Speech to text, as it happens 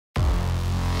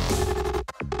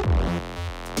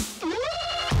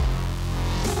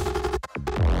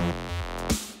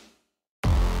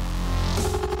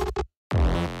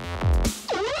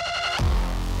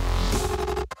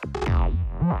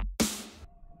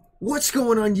What's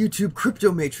going on YouTube?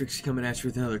 Crypto Matrix coming at you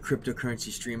with another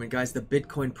cryptocurrency stream. And guys, the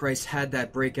Bitcoin price had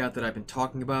that breakout that I've been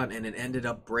talking about, and it ended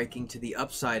up breaking to the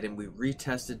upside, and we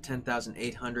retested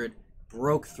 10,800,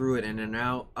 broke through it, and are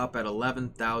now up at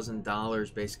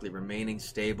 $11,000, basically remaining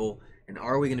stable. And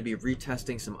are we going to be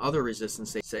retesting some other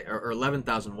resistance, say or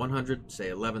 11,100, say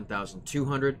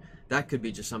 11,200? That could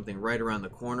be just something right around the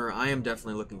corner. I am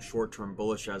definitely looking short-term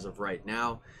bullish as of right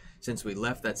now, since we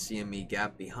left that CME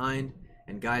gap behind.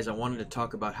 And guys, I wanted to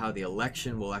talk about how the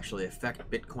election will actually affect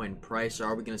Bitcoin price.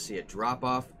 Are we going to see a drop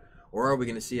off, or are we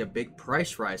going to see a big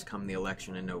price rise come the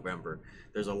election in November?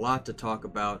 There's a lot to talk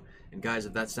about. And guys,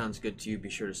 if that sounds good to you, be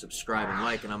sure to subscribe and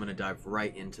like, and I'm going to dive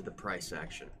right into the price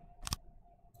action.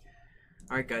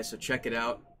 Alright guys, so check it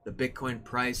out. The Bitcoin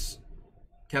price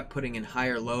kept putting in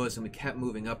higher lows, and we kept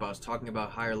moving up. I was talking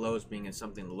about higher lows being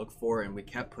something to look for, and we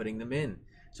kept putting them in.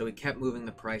 So we kept moving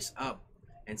the price up.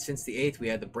 And since the 8th, we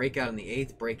had the breakout on the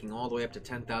 8th, breaking all the way up to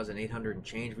 10,800 and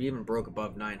change. We even broke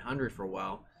above 900 for a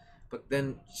while, but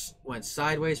then went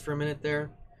sideways for a minute there.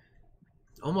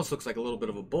 Almost looks like a little bit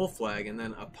of a bull flag, and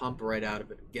then a pump right out of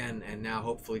it again, and now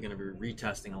hopefully going to be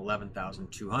retesting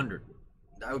 11,200.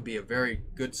 That would be a very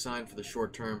good sign for the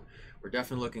short term. We're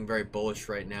definitely looking very bullish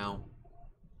right now,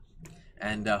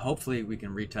 and hopefully we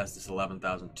can retest this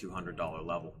 $11,200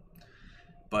 level.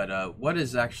 But what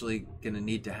is actually going to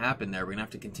need to happen there? We're going to have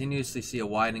to continuously see a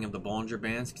widening of the Bollinger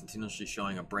Bands, continuously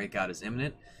showing a breakout is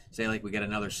imminent. Say like we get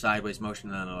another sideways motion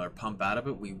and then another pump out of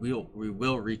it, we will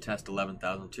retest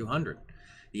 11,200.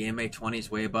 The EMA 20 is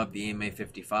way above the EMA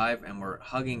 55, and we're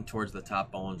hugging towards the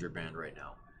top Bollinger Band right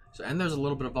now. So, and there's a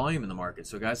little bit of volume in the market.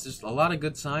 So guys, there's a lot of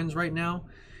good signs right now.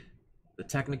 The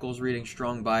technical's reading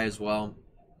strong buy as well.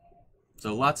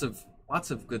 So lots of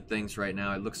good things right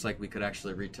now. It looks like we could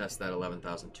actually retest that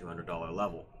 $11,200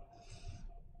 level.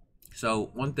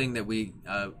 So one thing that we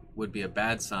would be a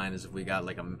bad sign is if we got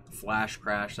like a flash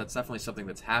crash. That's definitely something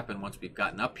that's happened once we've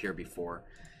gotten up here before.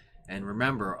 And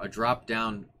remember, a drop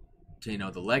down to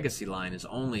the legacy line is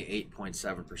only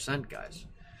 8.7%, guys.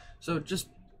 So just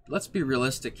let's be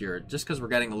realistic here. Just because we're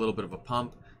getting a little bit of a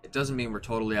pump, it doesn't mean we're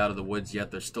totally out of the woods yet.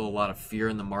 There's still a lot of fear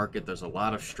in the market. There's a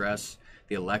lot of stress.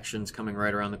 The election's coming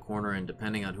right around the corner, and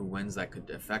depending on who wins, that could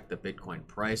affect the Bitcoin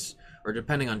price, or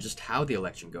depending on just how the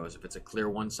election goes. If it's a clear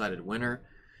one-sided winner,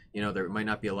 there might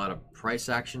not be a lot of price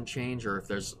action change, or if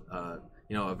there's a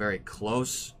very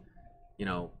close,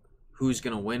 who's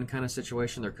going to win kind of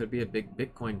situation, there could be a big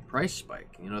Bitcoin price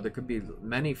spike. There could be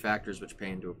many factors which pay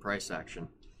into a price action.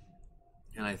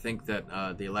 And I think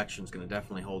that the election's going to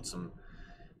definitely hold some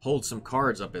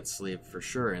cards up its sleeve for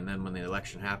sure. And then when the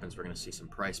election happens, we're going to see some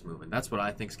price movement. That's what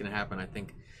I think is going to happen. I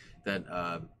think that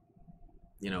I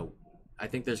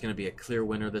think there's going to be a clear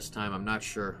winner this time. I'm not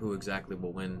sure who exactly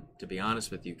will win, to be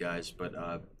honest with you guys. But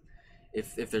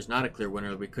if there's not a clear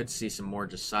winner, we could see some more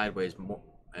just sideways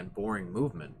and boring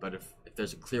movement. But if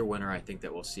there's a clear winner, I think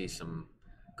that we'll see some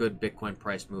good Bitcoin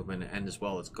price movement, and as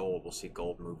well as gold. We'll see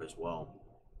gold move as well.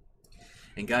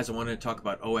 And guys, I wanted to talk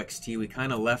about OXT. We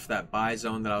kind of left that buy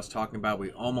zone that I was talking about.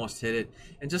 We almost hit it.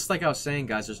 And just like I was saying,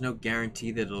 guys, there's no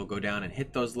guarantee that it'll go down and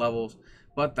hit those levels.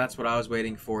 But that's what I was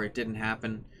waiting for. It didn't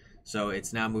happen. So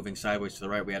it's now moving sideways to the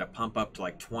right. We had a pump up to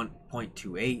like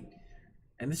 0.28.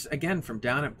 And this, again, from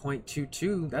down at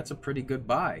 0.22, that's a pretty good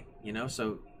buy.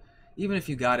 So even if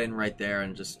you got in right there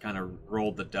and just kind of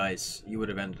rolled the dice, you would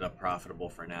have ended up profitable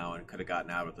for now and could have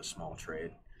gotten out with a small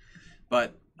trade.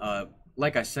 But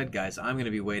like I said, guys, I'm going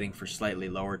to be waiting for slightly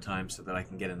lower time so that I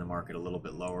can get in the market a little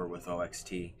bit lower with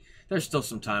OXT. There's still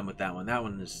some time with that one. That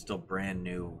one is still brand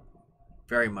new,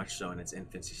 very much so in its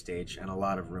infancy stage, and a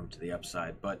lot of room to the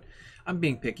upside. But I'm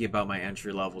being picky about my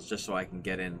entry levels just so I can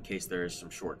get in case there is some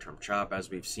short-term chop. As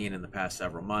we've seen in the past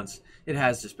several months, it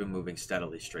has just been moving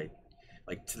steadily straight,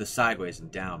 like to the sideways and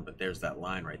down, but there's that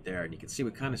line right there. And you can see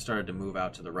we kind of started to move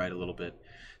out to the right a little bit,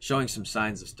 showing some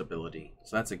signs of stability.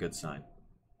 So that's a good sign.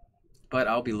 But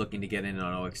I'll be looking to get in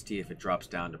on OXT if it drops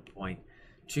down to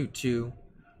 0.22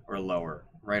 or lower,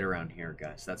 right around here,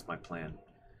 guys. That's my plan.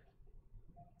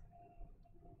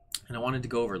 And I wanted to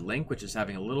go over Link, which is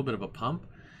having a little bit of a pump.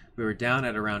 We were down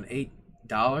at around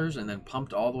 $8 and then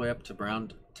pumped all the way up to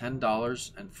around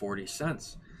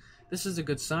 $10.40. This is a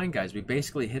good sign, guys. We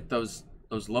basically hit those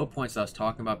low points I was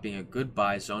talking about being a good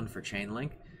buy zone for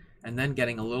Chainlink, and then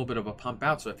getting a little bit of a pump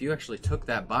out. So if you actually took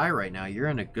that buy right now, you're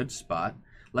in a good spot.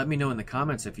 Let me know in the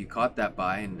comments if you caught that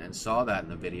buy and saw that in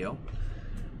the video.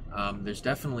 There's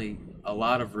definitely a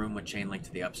lot of room with Chainlink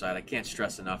to the upside. I can't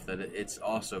stress enough that it's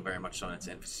also very much so in its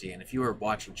infancy. And if you were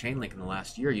watching Chainlink in the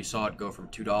last year, you saw it go from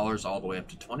 $2 all the way up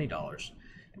to $20.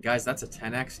 And guys, that's a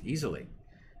 10x easily.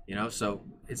 So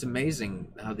it's amazing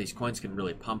how these coins can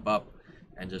really pump up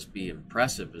and just be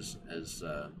impressive as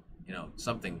you know,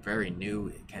 something very new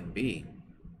it can be.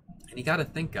 And you got to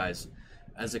think, guys,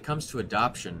 as it comes to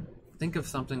adoption, think of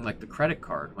something like the credit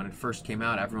card. When it first came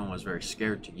out, everyone was very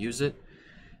scared to use it.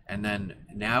 And then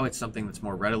now it's something that's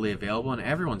more readily available and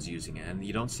everyone's using it. And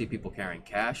you don't see people carrying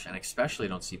cash, and especially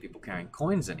don't see people carrying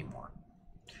coins anymore.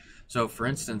 So for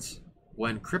instance,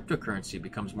 when cryptocurrency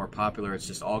becomes more popular, it's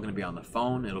just all going to be on the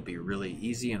phone. It'll be really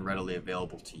easy and readily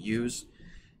available to use.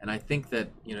 And I think that,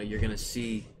 you know, you're going to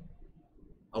see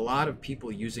a lot of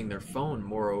people using their phone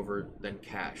more over than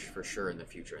cash for sure in the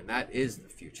future. And that is the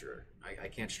future. I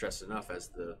can't stress enough, as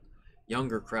the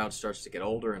younger crowd starts to get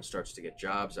older and starts to get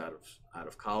jobs out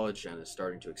of college and is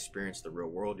starting to experience the real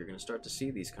world, you're going to start to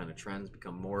see these kind of trends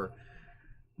become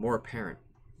more apparent.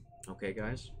 Okay,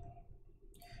 guys?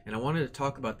 And I wanted to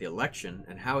talk about the election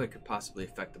and how it could possibly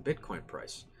affect the Bitcoin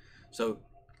price. So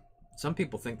some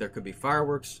people think there could be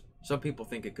fireworks. Some people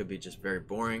think it could be just very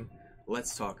boring.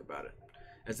 Let's talk about it.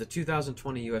 As the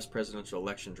 2020 U.S. presidential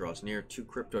election draws near, 2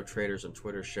 crypto traders on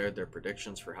Twitter shared their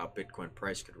predictions for how Bitcoin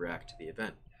price could react to the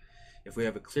event. If we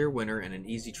have a clear winner and an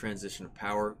easy transition of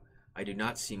power, I do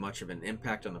not see much of an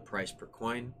impact on the price per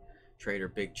coin, trader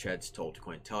Big Cheds told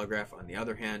Cointelegraph. On the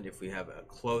other hand, if we have a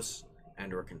close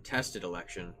and or contested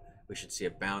election, we should see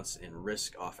a bounce in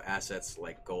risk off assets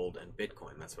like gold and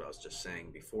Bitcoin. That's what I was just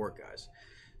saying before, guys.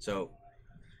 So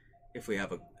if we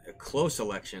have a close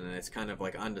election and it's kind of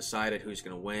like undecided who's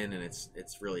going to win and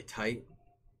it's really tight,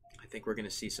 I think we're going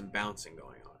to see some bouncing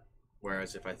going on.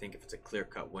 Whereas if it's a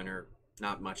clear-cut winner,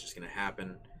 not much is going to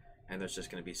happen, and there's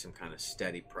just going to be some kind of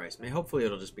steady price. Hopefully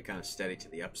it'll just be kind of steady to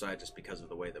the upside, just because of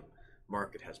the way the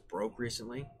market has broke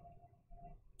recently.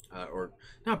 Or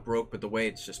not broke, but the way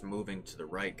it's just moving to the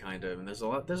right, kind of. And there's a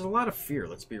lot of fear.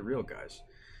 Let's be real, guys.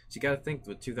 So you got to think,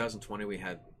 with 2020 we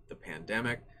had the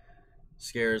pandemic,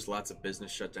 scares, lots of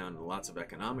business shutdown, and lots of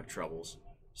economic troubles.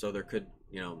 So there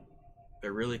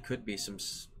really could be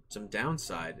some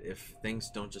downside if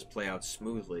things don't just play out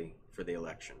smoothly for the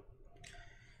election.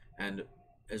 And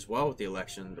as well, with the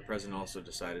election, the president also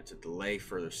decided to delay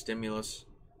further stimulus,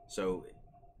 so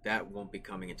that won't be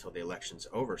coming until the election's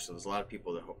over. So there's a lot of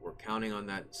people that were counting on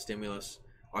that stimulus.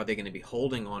 Are they going to be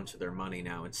holding on to their money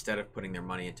now instead of putting their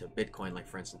money into Bitcoin? Like,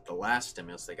 for instance, the last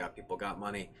stimulus people got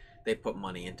money, they put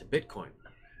money into Bitcoin,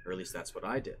 or at least that's what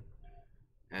I did.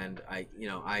 And I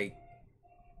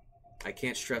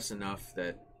can't stress enough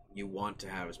that you want to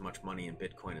have as much money in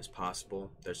Bitcoin as possible.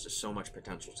 There's just so much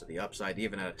potential to the upside,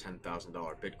 even at a $10,000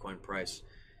 Bitcoin price.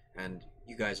 And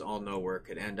you guys all know where it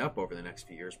could end up over the next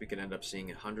few years. We could end up seeing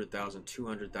 $100,000,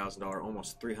 $200,000,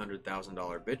 almost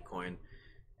 $300,000 Bitcoin.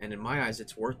 And in my eyes,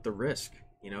 it's worth the risk.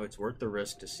 You know, it's worth the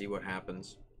risk to see what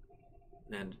happens.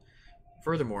 And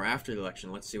furthermore, after the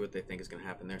election, let's see what they think is going to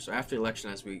happen there. So after the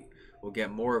election, as we will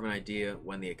get more of an idea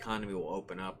when the economy will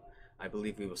open up, I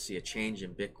believe we will see a change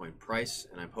in Bitcoin price,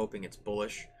 and I'm hoping it's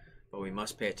bullish, but we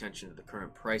must pay attention to the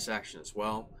current price action as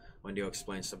well. Wendio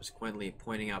explains subsequently,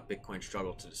 pointing out Bitcoin's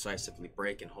struggle to decisively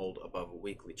break and hold above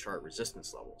weekly chart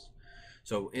resistance levels.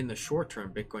 So in the short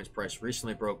term, Bitcoin's price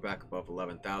recently broke back above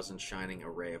 11,000, shining a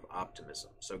ray of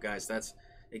optimism. So guys, that's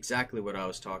exactly what I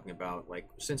was talking about. Like,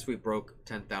 since we broke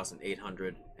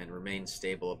 10,800 and remained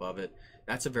stable above it,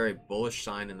 that's a very bullish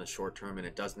sign in the short term, and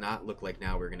it does not look like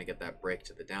now we're going to get that break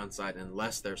to the downside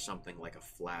unless there's something like a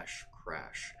flash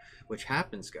crash, which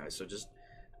happens, guys. So just,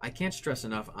 I can't stress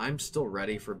enough, I'm still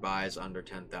ready for buys under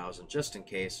 10,000 just in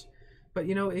case. But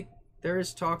you know, there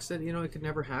is talks that, you know, it could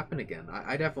never happen again.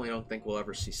 I definitely don't think we'll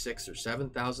ever see $6,000 or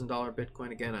 $7,000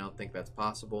 Bitcoin again. I don't think that's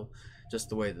possible, just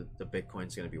the way that the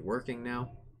Bitcoin's going to be working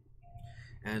now.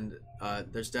 And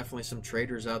there's definitely some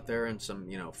traders out there and some,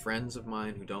 you know, friends of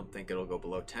mine who don't think it'll go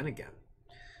below 10 again.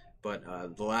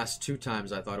 But the last 2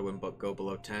 times I thought it wouldn't go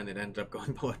below 10, it ended up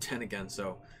going below 10 again.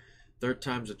 So third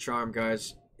time's a charm,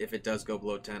 guys. If it does go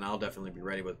below 10, I'll definitely be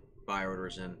ready with buy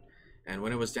orders in. And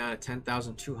when it was down at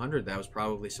 10,200, that was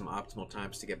probably some optimal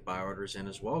times to get buy orders in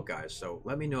as well, guys. So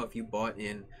let me know if you bought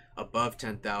in above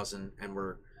 10,000 and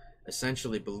were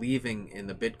essentially believing in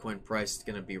the Bitcoin price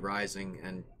going to be rising,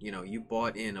 and you know, you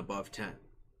bought in above 10.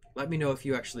 Let me know if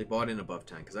you actually bought in above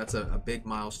 10, because that's a big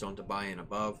milestone to buy in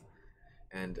above.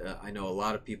 And I know a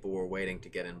lot of people were waiting to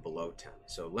get in below 10.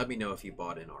 So let me know if you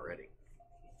bought in already.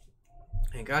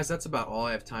 And guys, that's about all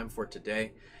I have time for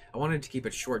today. I wanted to keep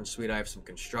it short and sweet. I have some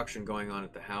construction going on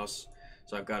at the house,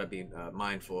 so I've got to be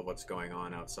mindful of what's going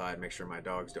on outside, make sure my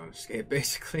dogs don't escape,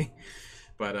 basically.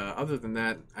 But other than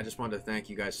that, I just wanted to thank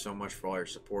you guys so much for all your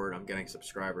support. I'm getting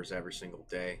subscribers every single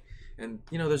day. And,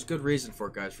 you know, there's good reason for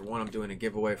it, guys. For one, I'm doing a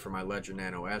giveaway for my Ledger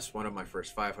Nano S. One of my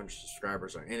first 500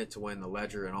 subscribers are in it to win the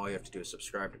Ledger, and all you have to do is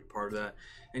subscribe to be part of that.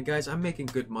 And, guys, I'm making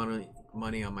good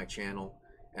money on my channel,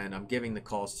 and I'm giving the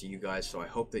calls to you guys, so I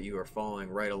hope that you are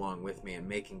following right along with me and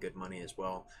making good money as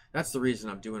well. That's the reason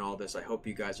I'm doing all this. I hope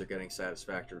you guys are getting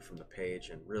satisfactory from the page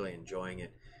and really enjoying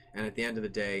it. And at the end of the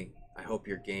day, I hope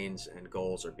your gains and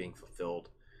goals are being fulfilled,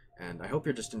 and I hope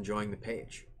you're just enjoying the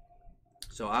page.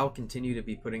 So I'll continue to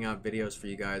be putting out videos for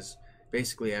you guys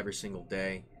basically every single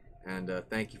day, and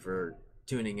thank you for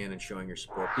tuning in and showing your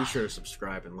support. Be sure to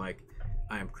subscribe and like.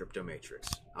 I am Crypto Matrix.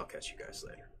 I'll catch you guys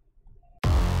later.